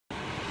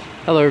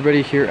Hello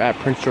everybody, here at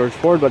Prince George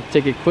Ford. But to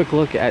take a quick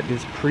look at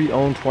this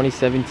pre-owned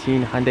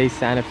 2017 Hyundai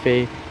Santa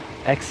Fe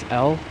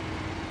XL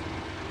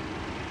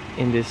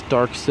in this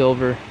dark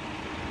silver.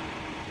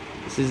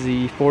 This is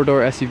the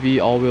 4-door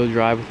SUV all-wheel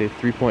drive with a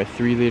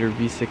 3.3 liter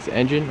V6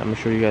 engine. I'm going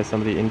to show you guys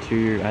some of the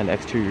interior and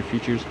exterior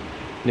features.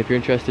 And if you're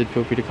interested,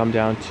 feel free to come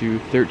down to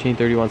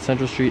 1331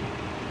 Central Street,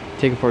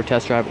 take it for a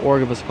test drive, or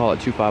give us a call at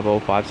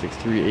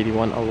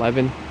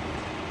 250-563-8111.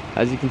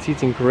 As you can see,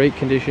 it's in great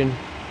condition.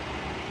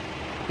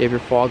 You have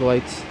your fog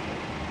lights,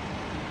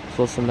 as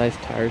well as some nice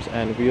tires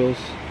and wheels.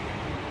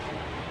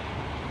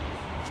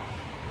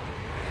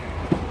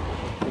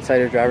 Inside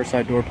your driver's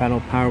side door panel,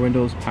 power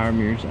windows, power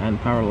mirrors, and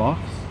power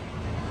locks.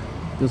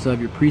 You also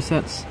have your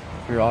presets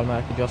for your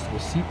automatic adjustable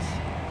seats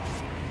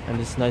and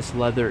this nice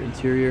leather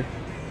interior.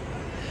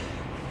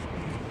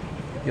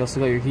 You also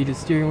got your heated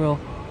steering wheel,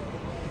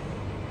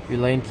 your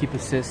lane keep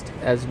assist,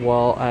 as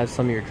well as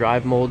some of your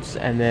drive modes.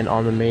 And then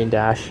on the main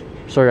dash,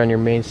 on your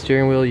main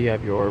steering wheel, you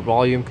have your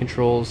volume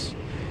controls,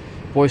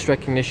 voice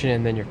recognition,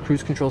 and then your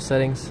cruise control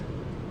settings.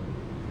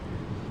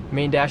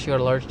 Main dash, you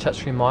got a large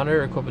touchscreen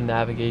monitor equipped with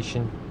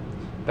navigation,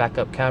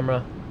 backup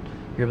camera.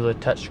 You're able to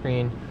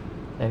touchscreen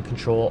and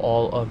control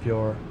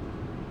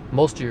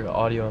most of your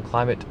audio and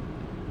climate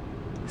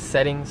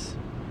settings.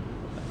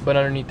 But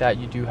underneath that,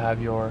 you do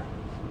have your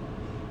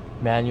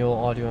manual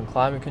audio and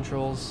climate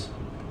controls.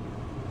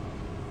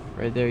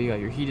 Right there, you got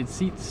your heated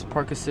seats,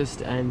 park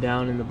assist, and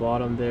down in the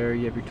bottom there,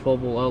 you have your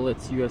 12-volt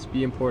outlets,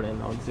 USB import,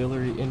 and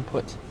auxiliary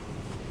input,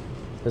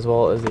 as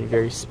well as a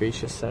very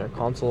spacious center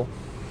console.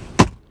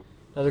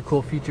 Another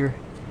cool feature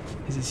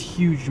is this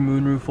huge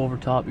moonroof over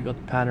top. You got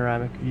the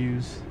panoramic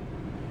views.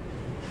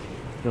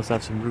 You also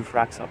have some roof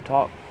racks up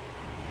top.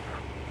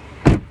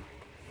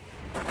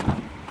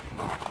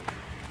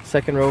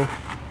 Second row,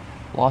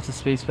 lots of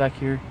space back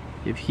here.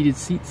 You have heated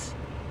seats,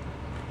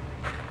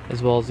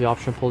 as well as the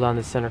option to pull down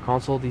the center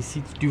console. These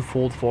seats do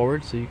fold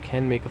forward, so you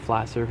can make a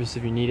flat surface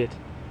if you need it.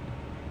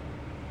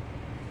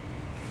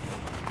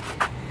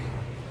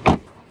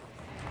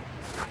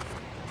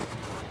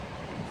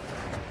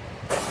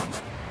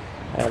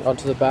 And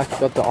onto the back, you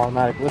got the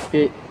automatic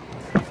liftgate.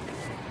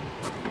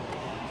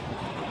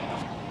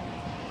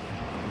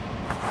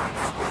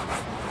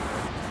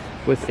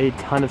 With a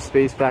ton of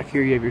space back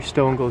here, you have your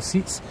stow and go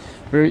seats.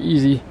 Very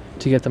easy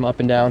to get them up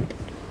and down.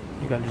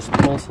 You gotta just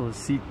pull so the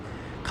seat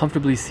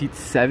comfortably seats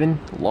 7.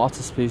 Lots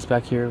of space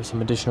back here with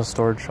some additional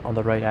storage on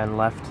the right and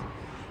left,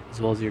 as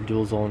well as your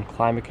dual zone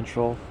climate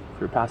control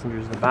for your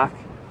passengers in the back.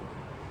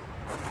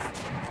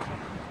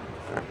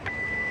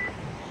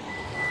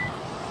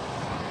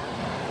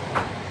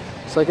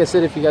 So like I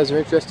said, if you guys are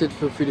interested,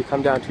 feel free to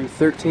come down to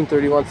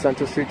 1331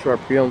 Central Street to our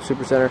pre-owned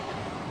supercenter,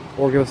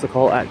 or give us a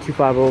call at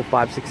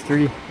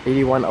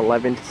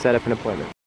 250-563-8111 to set up an appointment.